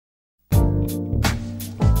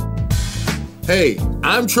Hey,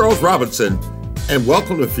 I'm Charles Robinson, and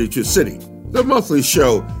welcome to Future City, the monthly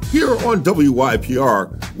show here on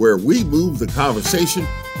WYPR, where we move the conversation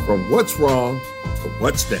from what's wrong to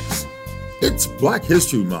what's next. It's Black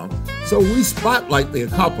History Month, so we spotlight the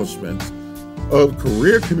accomplishments of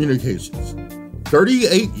career communications.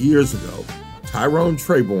 38 years ago, Tyrone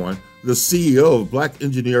Trayborn, the CEO of Black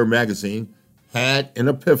Engineer magazine, had an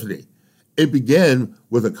epiphany. It began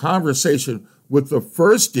with a conversation with the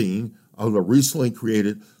first dean of the recently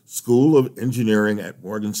created School of Engineering at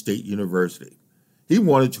Morgan State University. He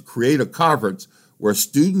wanted to create a conference where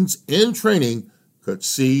students in training could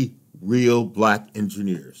see real Black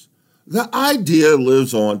engineers. The idea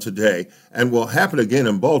lives on today and will happen again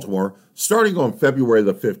in Baltimore starting on February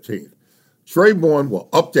the 15th. Trayborn will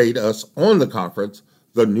update us on the conference,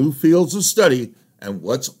 the new fields of study, and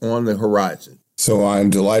what's on the horizon. So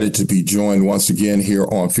I'm delighted to be joined once again here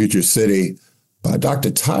on Future City by Dr.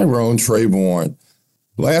 Tyrone Trayborn.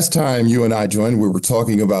 Last time you and I joined, we were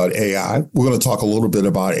talking about AI. We're going to talk a little bit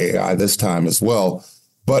about AI this time as well.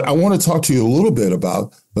 But I want to talk to you a little bit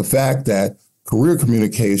about the fact that Career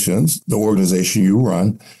Communications, the organization you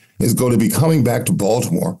run, is going to be coming back to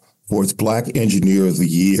Baltimore for its Black Engineer of the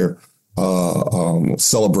Year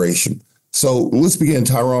celebration. So let's begin,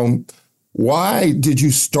 Tyrone. Why did you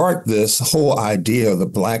start this whole idea of the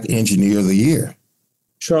Black Engineer of the Year?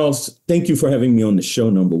 Charles, thank you for having me on the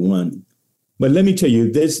show, number one. But let me tell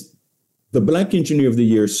you this, the Black Engineer of the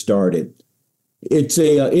Year started. It's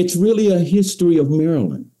really a history of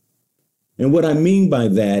Maryland. And what I mean by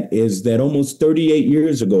that is that almost 38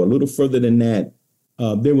 years ago, a little further than that,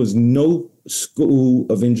 there was no school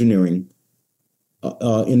of engineering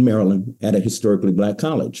in Maryland at a historically Black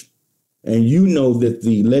college. And you know that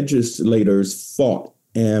the legislators fought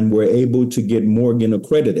and were able to get Morgan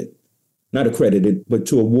accredited. Not accredited, but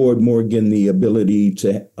to award Morgan the ability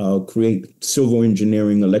to create civil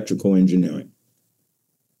engineering, electrical engineering.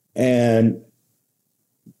 And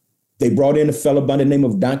they brought in a fellow by the name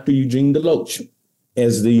of Dr. Eugene DeLoach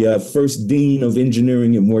as the first dean of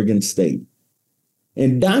engineering at Morgan State.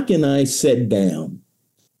 And Doc and I sat down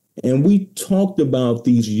and we talked about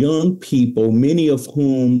these young people, many of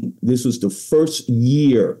whom this was the first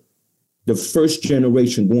year, the first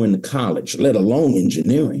generation going to college, let alone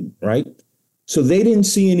engineering, right? So they didn't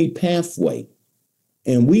see any pathway.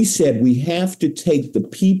 And we said, we have to take the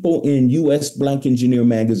people in U.S. Black Engineer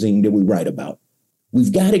magazine that we write about.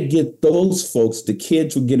 We've got to get those folks, the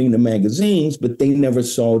kids were getting the magazines, but they never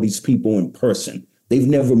saw these people in person. They've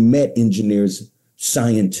never met engineers,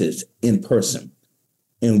 scientists in person.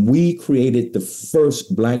 And we created the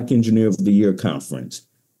first Black Engineer of the Year conference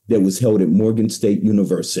that was held at Morgan State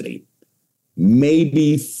University.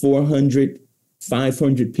 Maybe 400,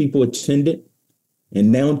 500 people attended.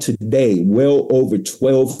 And now today, well over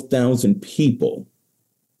 12,000 people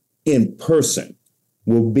in person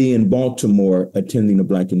will be in Baltimore attending the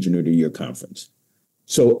Black Engineer of the Year conference.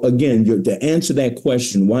 So again, to answer that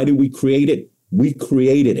question, why did we create it? We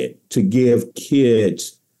created it to give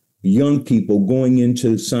kids, young people going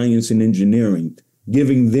into science and engineering,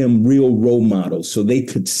 giving them real role models so they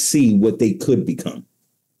could see what they could become.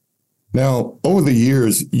 Now, over the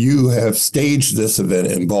years, you have staged this event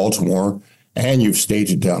in Baltimore, and you've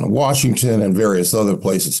staged it down in Washington and various other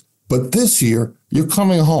places. But this year, you're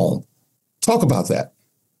coming home. Talk about that.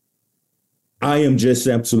 I am just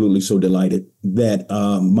absolutely so delighted that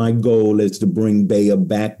my goal is to bring BEYA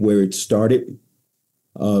back where it started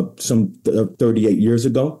some 38 years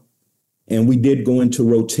ago. And we did go into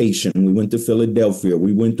rotation. We went to Philadelphia.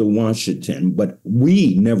 We went to Washington. But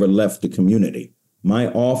we never left the community. My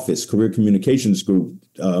office, Career Communications Group,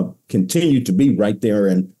 continued to be right there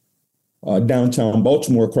in downtown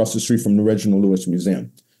Baltimore, across the street from the Reginald Lewis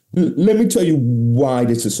Museum. Let me tell you why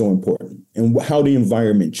this is so important and how the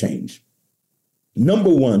environment changed.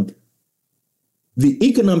 Number one, the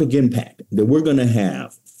economic impact that we're going to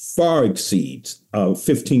have far exceeds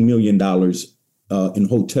 $15 million in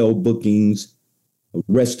hotel bookings,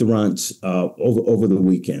 restaurants over the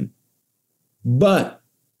weekend. But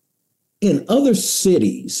in other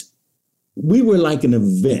cities, we were like an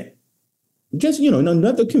event. Just,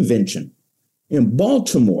 another convention. In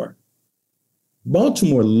Baltimore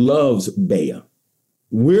loves BEYA.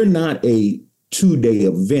 We're not a 2-day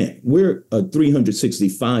event. We're a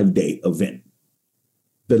 365-day event.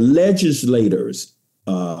 The legislators,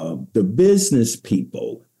 the business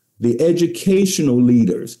people, the educational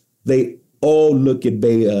leaders, they all look at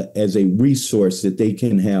BEYA as a resource that they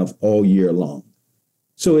can have all year long.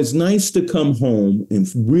 So it's nice to come home and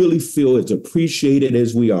really feel as appreciated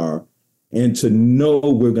as we are and to know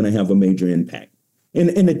we're going to have a major impact. And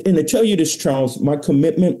to tell you this, Charles, my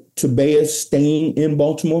commitment to BEYA staying in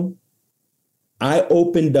Baltimore, I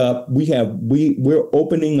opened up, we're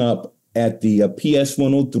opening up at the PS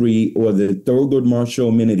 103 or the Thurgood Marshall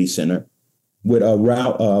Amenity Center with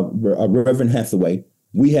Reverend Hathaway.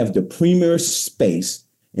 We have the premier space,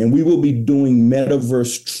 and we will be doing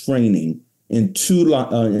metaverse training in two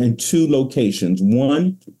locations.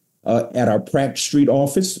 One at our Pratt Street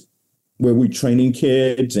office, where we're training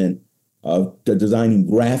kids and designing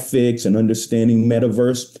graphics and understanding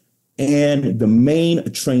metaverse. And the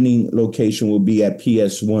main training location will be at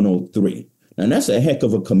PS 103. Now, that's a heck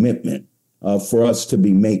of a commitment for us to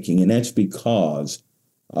be making, and that's because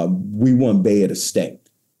we want BEYA to stay.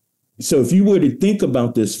 So if you were to think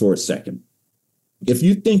about this for a second, if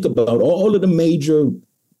you think about all of the major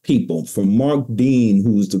people, from Mark Dean,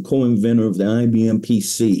 who's the co-inventor of the IBM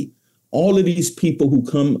PC, all of these people who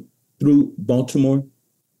come through Baltimore,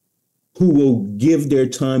 who will give their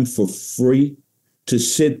time for free to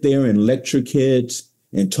sit there and lecture kids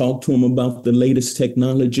and talk to them about the latest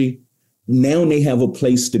technology, now they have a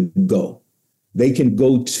place to go. They can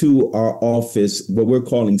go to our office, what we're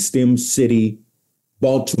calling STEM City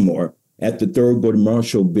Baltimore, at the Thurgood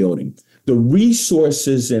Marshall Building. The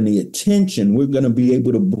resources and the attention we're going to be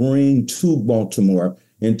able to bring to Baltimore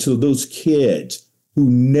and to those kids who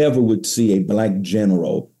never would see a Black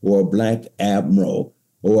general or a Black admiral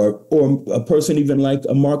or a person even like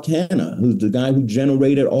a Mark Hanna, who's the guy who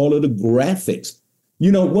generated all of the graphics.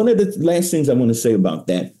 You know, one of the last things I want to say about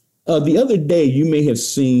that, the other day you may have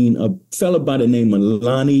seen a fellow by the name of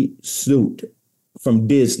Lonnie Soot from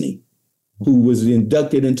Disney, who was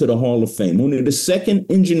inducted into the Hall of Fame, only the second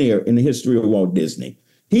engineer in the history of Walt Disney.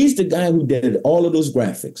 He's the guy who did all of those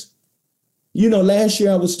graphics. You know, last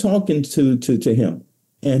year I was talking to him,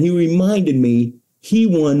 and he reminded me he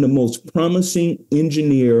won the most promising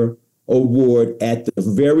engineer award at the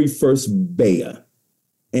very first BEYA.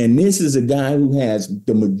 And this is a guy who has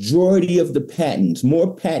the majority of the patents,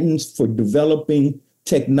 more patents for developing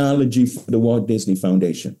technology for the Walt Disney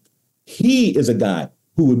Foundation. He is a guy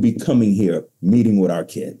who would be coming here, meeting with our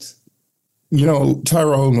kids. You know,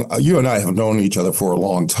 Tyrone, you and I have known each other for a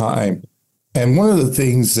long time. And one of the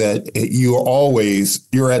things that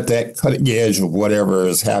you're at that cutting edge of whatever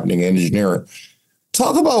is happening in engineering.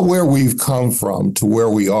 Talk about where we've come from to where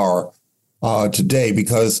we are today,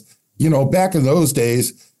 because, you know, back in those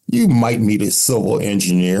days, you might meet a civil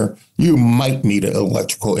engineer, you might meet an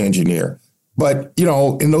electrical engineer. But, you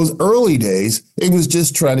know, in those early days, it was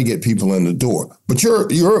just trying to get people in the door. But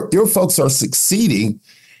your folks are succeeding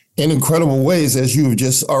in incredible ways, as you've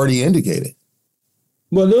just already indicated.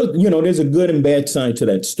 Well, you know, there's a good and bad side to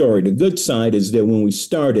that story. The good side is that when we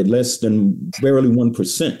started, less than barely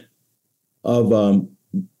 1% of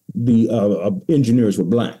the engineers were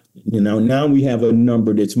Black. You know, now we have a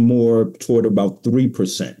number that's more toward about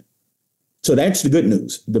 3%. So that's the good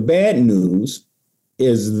news. The bad news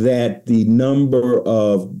is that the number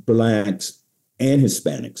of Blacks and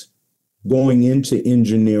Hispanics going into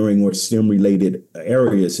engineering or STEM-related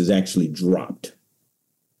areas has actually dropped.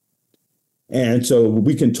 And so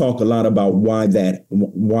we can talk a lot about why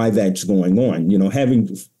that's going on. You know,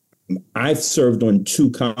 I've served on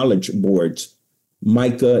 2 college boards,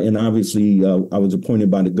 MICA, and obviously I was appointed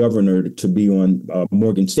by the governor to be on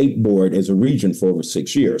Morgan State Board as a regent for over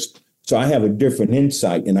 6 years. So I have a different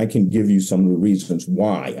insight, and I can give you some of the reasons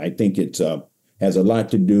why. I think it has a lot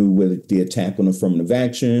to do with the attack on affirmative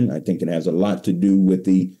action. I think it has a lot to do with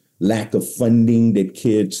the lack of funding that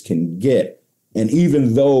kids can get. And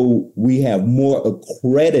even though we have more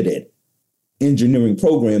accredited engineering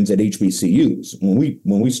programs at HBCUs,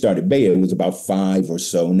 when we started BEYA, it was about 5 or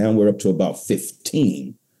so. Now we're up to about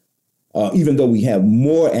 15. Even though we have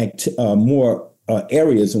more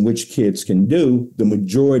areas in which kids can do, the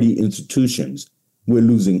majority institutions, we're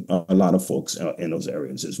losing a lot of folks in those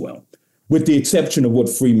areas as well, with the exception of what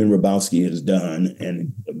Freeman Rabowski has done.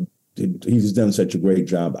 And he's done such a great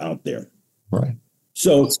job out there. Right.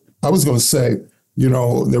 So I was going to say, you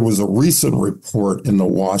know, there was a recent report in the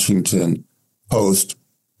Washington Post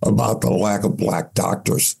about the lack of Black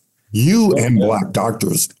doctors. You and Black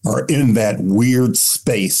doctors are in that weird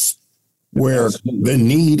space where the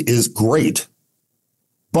need is great,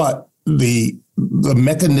 but the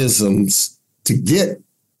mechanisms to get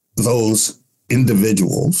those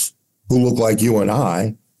individuals who look like you and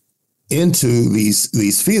I into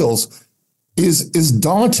these fields is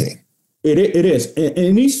daunting. It is,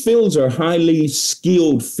 and these fields are highly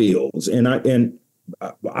skilled fields, and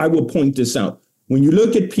I will point this out. When you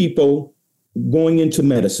look at people going into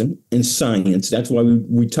medicine and science, that's why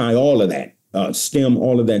we tie all of that STEM,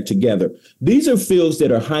 all of that together. These are fields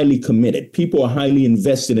that are highly committed. People are highly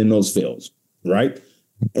invested in those fields, right?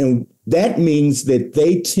 And that means that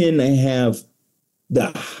they tend to have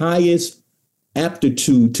the highest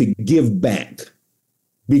aptitude to give back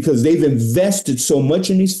because they've invested so much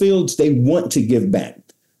in these fields, they want to give back.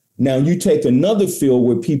 Now, you take another field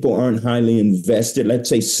where people aren't highly invested, let's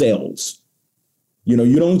say sales. You know,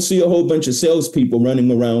 you don't see a whole bunch of salespeople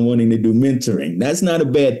running around wanting to do mentoring. That's not a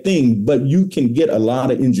bad thing, but you can get a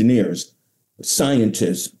lot of engineers,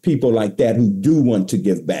 scientists, people like that who do want to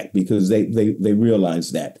give back because they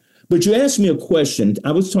realize that. But you asked me a question.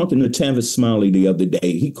 I was talking to Tavis Smiley the other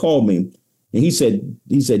day. He called me and he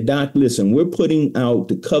said, Doc, listen, we're putting out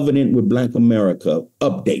the Covenant with Black America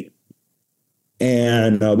update.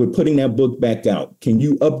 And we're putting that book back out. Can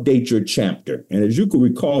you update your chapter? And as you can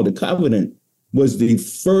recall, the Covenant was the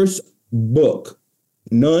first book,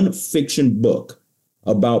 nonfiction book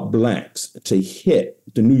about Blacks to hit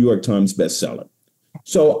the New York Times bestseller.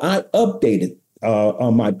 So I updated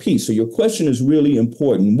on my piece. So your question is really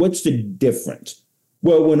important. What's the difference?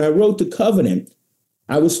 Well, when I wrote the Covenant,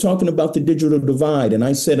 I was talking about the digital divide. And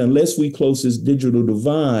I said, unless we close this digital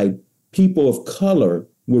divide, people of color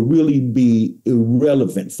would really be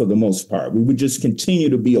irrelevant for the most part. We would just continue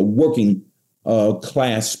to be a working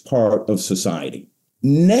class part of society.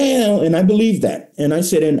 Now, and I believe that. And I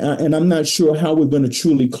said, and I'm not sure how we're going to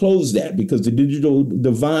truly close that because the digital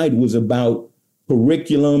divide was about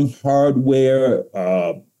curriculum, hardware,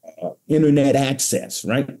 internet access,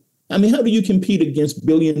 right? I mean, how do you compete against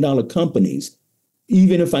billion-dollar companies,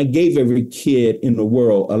 even if I gave every kid in the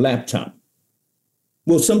world a laptop?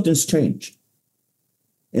 Well, something's changed.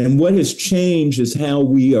 And what has changed is how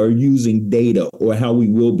we are using data or how we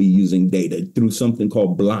will be using data through something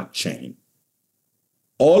called blockchain.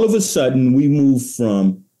 All of a sudden, we move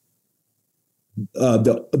from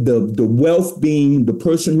the wealth being the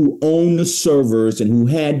person who owned the servers and who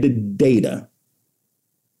had the data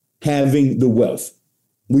having the wealth.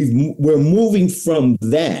 We're moving from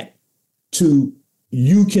that to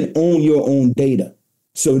you can own your own data.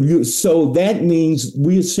 So that means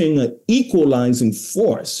we're seeing an equalizing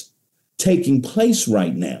force taking place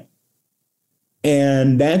right now.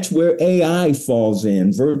 And that's where AI falls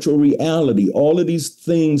in, virtual reality, all of these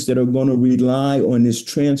things that are going to rely on this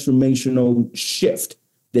transformational shift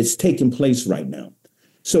that's taking place right now.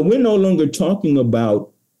 So we're no longer talking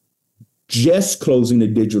about just closing the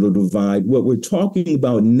digital divide. What we're talking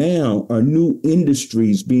about now are new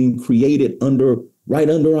industries being created right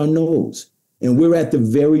under our nose. And we're at the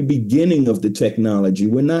very beginning of the technology.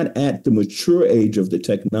 We're not at the mature age of the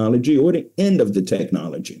technology or the end of the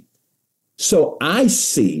technology. So I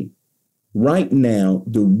see right now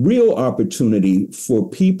the real opportunity for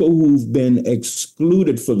people who've been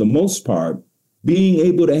excluded for the most part, being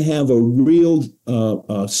able to have a real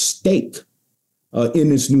stake in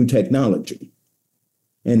this new technology.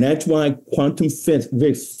 And that's why quantum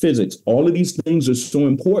physics, all of these things are so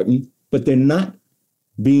important, but they're not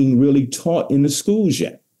being really taught in the schools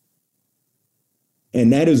yet.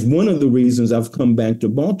 And that is one of the reasons I've come back to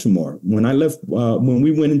Baltimore. When I left, when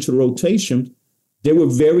we went into rotation, there were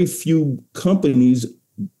very few companies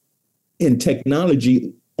in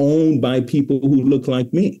technology owned by people who look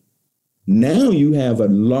like me. Now you have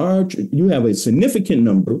a significant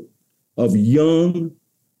number of young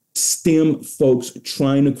STEM folks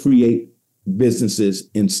trying to create businesses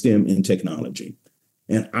in STEM and technology.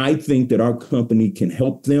 And I think that our company can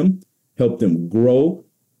help them grow,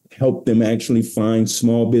 help them actually find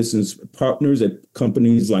small business partners at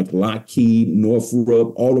companies like Lockheed,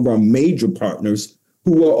 Northrop, all of our major partners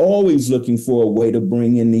who are always looking for a way to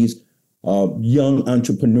bring in these young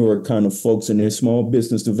entrepreneur kind of folks in their small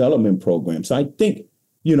business development programs. I think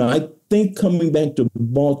coming back to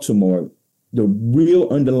Baltimore, the real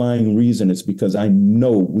underlying reason is because I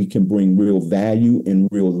know we can bring real value and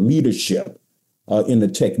real leadership in the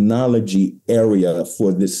technology area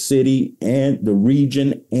for the city and the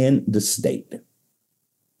region and the state.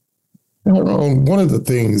 Tyrone, one of the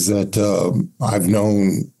things that I've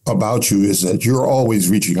known about you is that you're always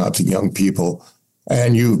reaching out to young people,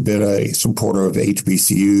 and you've been a supporter of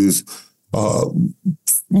HBCUs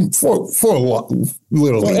for a lot,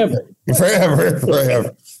 literally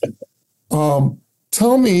forever.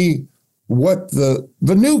 Tell me what the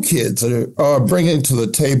new kids are bringing to the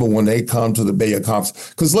table when they come to the BEYA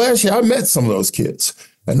conference. Because last year I met some of those kids,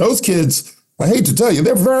 and those kids, I hate to tell you,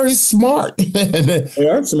 they're very smart. They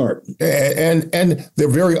are smart. And they're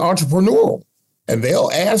very entrepreneurial. And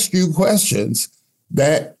they'll ask you questions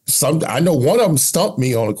that I know one of them stumped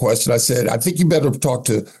me on a question. I said, I think you better talk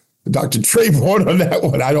to Dr. Trayvon on that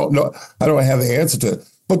one. I don't know. I don't have the answer to it.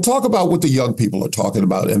 But talk about what the young people are talking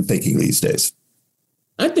about and thinking these days.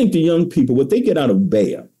 I think the young people, what they get out of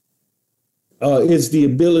BEYA is the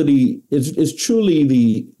ability, is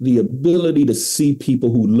truly the ability to see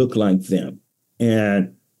people who look like them.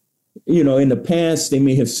 And, you know, in the past, they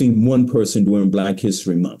may have seen one person during Black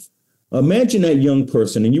History Month. Imagine that young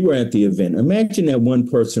person, and you were at the event, imagine that one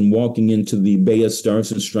person walking into the BEYA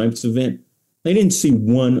Stars and Stripes event. They didn't see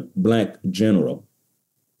one Black general.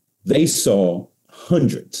 They saw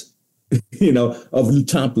hundreds, you know, of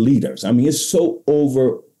top leaders. I mean, it's so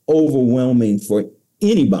overwhelming for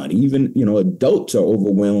anybody. Even, you know, adults are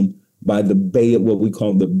overwhelmed by the BEYA, what we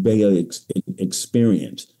call the BEYA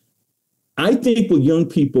experience. I think what young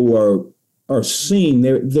people are seeing,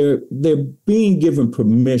 they're being given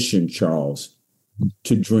permission, Charles,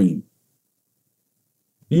 to dream.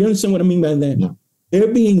 You understand what I mean by that? Yeah.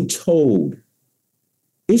 They're being told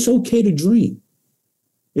it's okay to dream.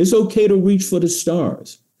 It's okay to reach for the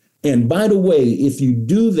stars. And by the way, if you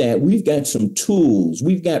do that, we've got some tools.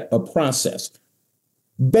 We've got a process.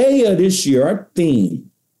 BEYA this year, our theme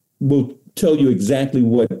will tell you exactly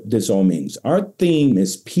what this all means. Our theme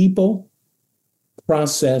is people,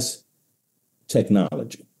 process,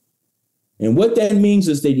 technology. And what that means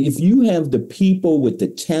is that if you have the people with the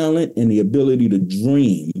talent and the ability to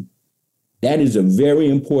dream, that is a very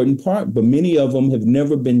important part, but many of them have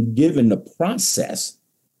never been given the process.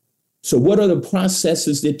 So what are the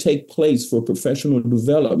processes that take place for professional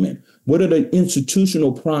development? What are the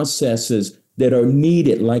institutional processes that are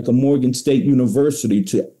needed, like a Morgan State University,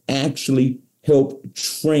 to actually help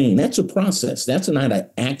train? That's a process. That's not an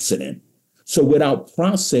accident. So without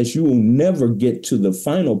process, you will never get to the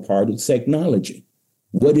final part of technology.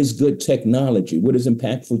 What is good technology? What is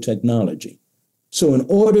impactful technology? So in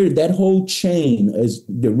order, that whole chain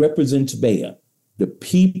that represents BEYA, the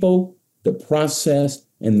people, the process,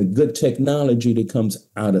 and the good technology that comes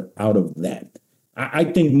out of that. I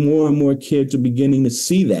think more and more kids are beginning to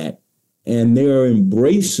see that, and they are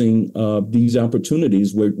embracing these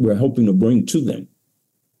opportunities we're hoping to bring to them.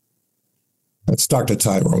 That's Dr.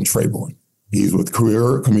 Tyrone Trayborn. He's with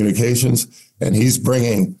Career Communications, and he's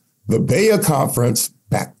bringing the BEYA Conference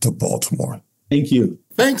back to Baltimore. Thank you.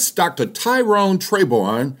 Thanks, Dr. Tyrone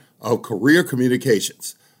Trayborn of Career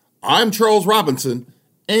Communications. I'm Charles Robinson,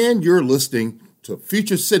 and you're listening to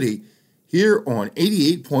Future City here on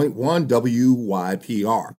 88.1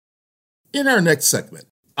 WYPR. In our next segment,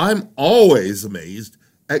 I'm always amazed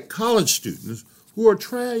at college students who are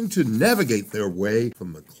trying to navigate their way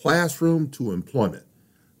from the classroom to employment.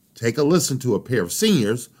 Take a listen to a pair of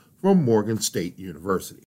seniors from Morgan State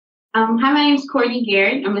University. Hi, my name is Courtney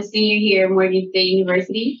Garrett. I'm a senior here at Morgan State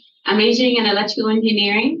University. I'm majoring in electrical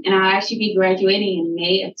engineering, and I'll actually be graduating in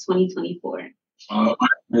May of 2024. My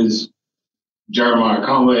name is Jeremiah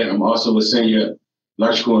Conway. I'm also a senior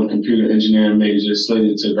electrical and computer engineering major,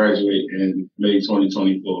 slated to graduate in May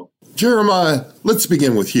 2024. Jeremiah, let's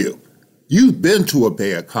begin with you. You've been to a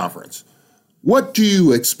BEYA conference. What do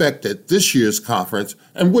you expect at this year's conference,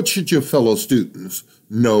 and what should your fellow students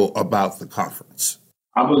know about the conference?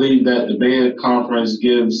 I believe that the BEYA conference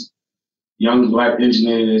gives young Black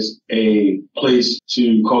engineers a place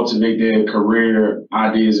to cultivate their career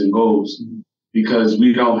ideas and goals, because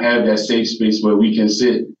we don't have that safe space where we can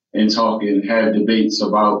sit and talk and have debates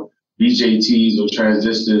about BJTs or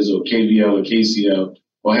transistors or KVL or KCL,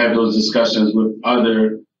 or have those discussions with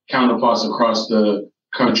other counterparts across the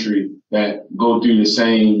country that go through the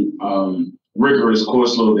same rigorous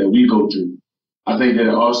course load that we go through. I think that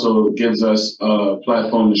it also gives us a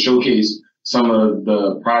platform to showcase some of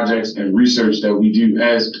the projects and research that we do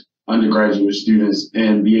as undergraduate students,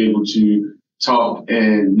 and be able to talk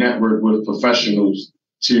and network with professionals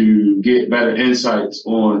to get better insights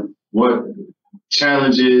on what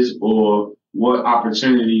challenges or what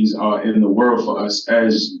opportunities are in the world for us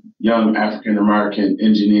as young African-American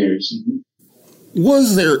engineers.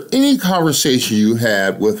 Was there any conversation you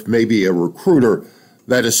had with maybe a recruiter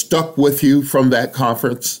that has stuck with you from that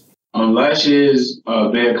conference? Last year's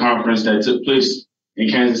BEYA conference that took place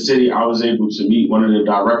in Kansas City, I was able to meet one of the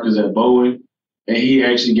directors at Boeing, and he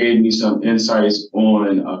actually gave me some insights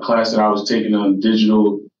on a class that I was taking on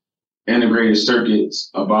digital integrated circuits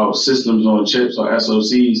about systems on chips or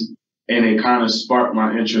SoCs, and it kind of sparked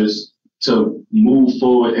my interest to move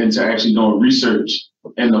forward into actually doing research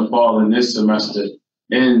in the fall in this semester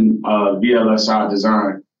in VLSI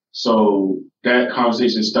design. So that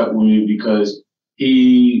conversation stuck with me because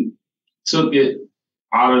he took it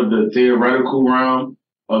out of the theoretical realm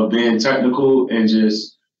of being technical and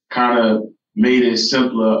just kind of made it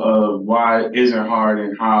simpler of why it isn't hard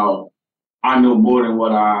and how I know more than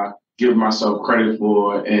what I give myself credit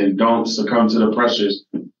for, and don't succumb to the pressures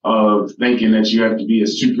of thinking that you have to be a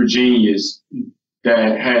super genius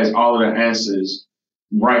that has all of the answers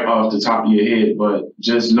right off the top of your head, but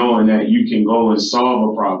just knowing that you can go and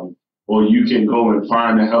solve a problem, or you can go and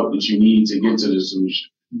find the help that you need to get to the solution.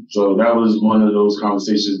 So that was one of those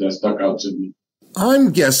conversations that stuck out to me.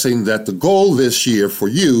 I'm guessing that the goal this year for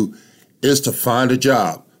you is to find a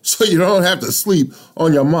job so you don't have to sleep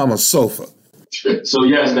on your mama's sofa. So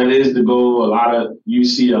yes, that is the goal. You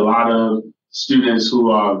see a lot of students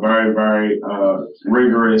who are very, very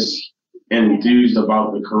rigorous and enthused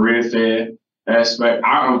about the career fair aspect.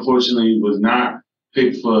 I unfortunately was not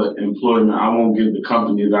picked for employment. I won't give the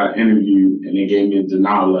company that I interviewed and they gave me a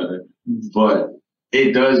denial letter, but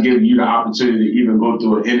it does give you the opportunity to even go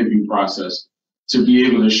through an interview process to be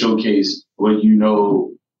able to showcase what you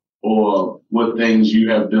know or what things you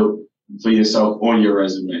have built for yourself on your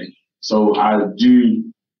resume. So I do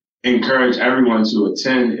encourage everyone to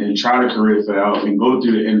attend and try the career fair out and go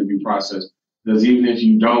through the interview process, because even if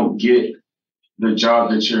you don't get the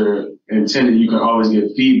job that you're intended, you can always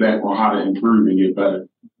get feedback on how to improve and get better.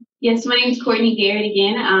 Yes, my name is Courtney Garrett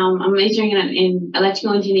again. I'm majoring in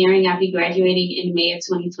electrical engineering. I'll be graduating in May of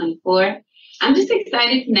 2024. I'm just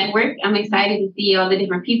excited to network. I'm excited to see all the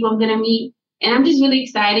different people I'm going to meet. And I'm just really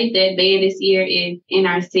excited that BEYA this year is in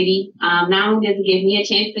our city. Not only does it give me a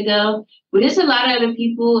chance to go, but there's a lot of other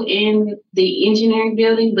people in the engineering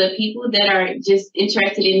building, but people that are just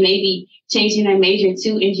interested in maybe changing their major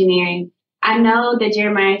to engineering. I know that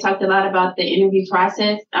Jeremiah talked a lot about the interview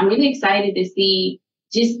process. I'm really excited to see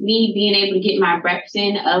just me being able to get my reps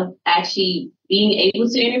in of actually being able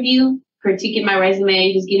to interview, critiquing my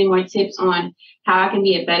resume, just getting more tips on how I can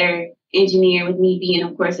be a better engineer, with me being,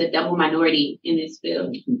 of course, a double minority in this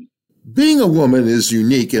field. Being a woman is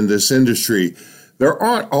unique in this industry. There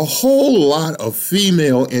aren't a whole lot of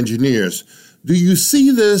female engineers. Do you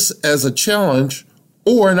see this as a challenge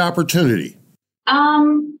or an opportunity?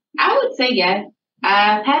 I would say yes.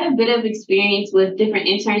 I've had a bit of experience with different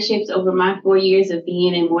internships over my 4 years of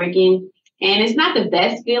being in Morgan, and it's not the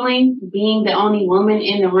best feeling being the only woman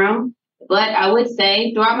in the room. But I would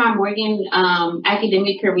say throughout my Morgan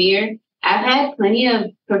academic career, I've had plenty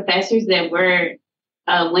of professors that were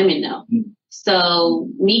women, though. So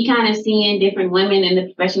me kind of seeing different women in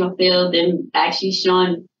the professional field and actually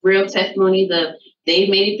showing real testimonies of they've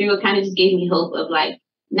made it through, it kind of just gave me hope of like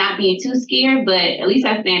not being too scared, but at least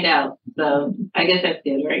I stand out. So I guess that's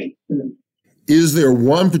good, right? Is there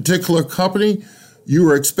one particular company you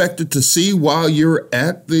were expected to see while you're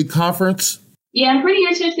at the conference? Yeah, I'm pretty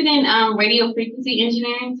interested in radio frequency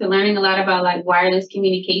engineering, so learning a lot about like wireless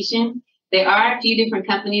communication. There are a few different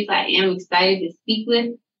companies I am excited to speak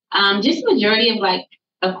with. Just majority of like,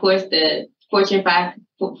 of course, the Fortune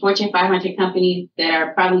 500 companies that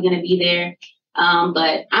are probably going to be there.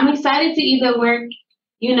 But I'm excited to either work,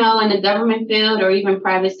 in the government field or even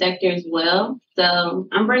private sector as well. So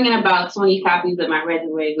I'm bringing about 20 copies of my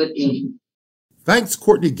resume with me. Thanks,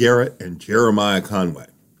 Courtney Garrett and Jeremiah Conway.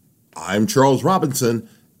 I'm Charles Robinson,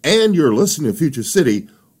 and you're listening to Future City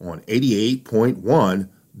on 88.1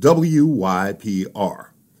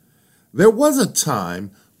 WYPR. There was a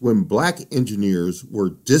time when Black engineers were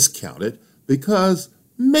discounted because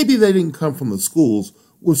maybe they didn't come from the schools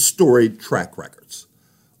with storied track records.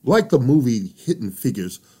 Like the movie Hidden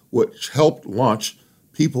Figures, which helped launch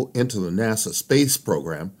people into the NASA space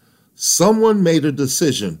program, someone made a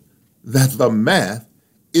decision that the math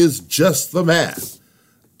is just the math.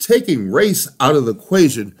 Taking race out of the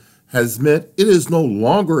equation has meant it is no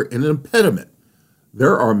longer an impediment.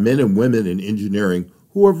 There are men and women in engineering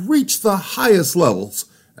who have reached the highest levels,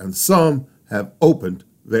 and some have opened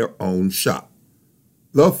their own shop.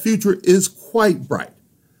 The future is quite bright.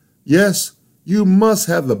 Yes, you must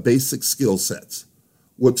have the basic skill sets.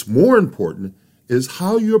 What's more important is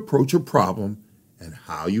how you approach a problem and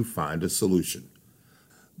how you find a solution.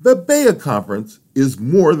 The BEYA conference is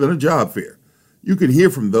more than a job fair. You can hear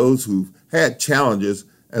from those who've had challenges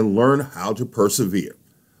and learn how to persevere.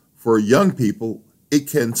 For young people, it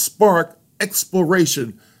can spark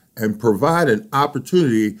exploration and provide an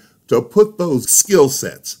opportunity to put those skill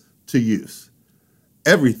sets to use.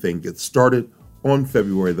 Everything gets started on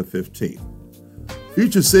February the 15th.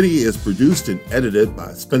 Future City is produced and edited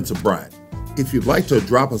by Spencer Bryant. If you'd like to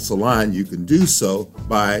drop us a line, you can do so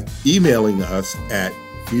by emailing us at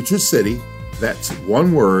futurecity, that's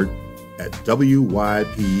one word, at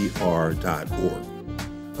wypr.org.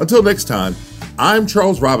 Until next time, I'm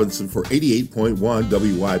Charles Robinson for 88.1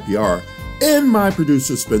 WYPR and my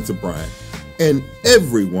producer Spencer Bryant and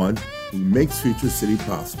everyone who makes Future City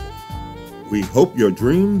possible. We hope your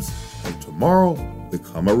dreams of tomorrow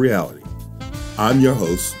become a reality. I'm your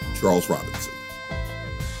host, Charles Robinson.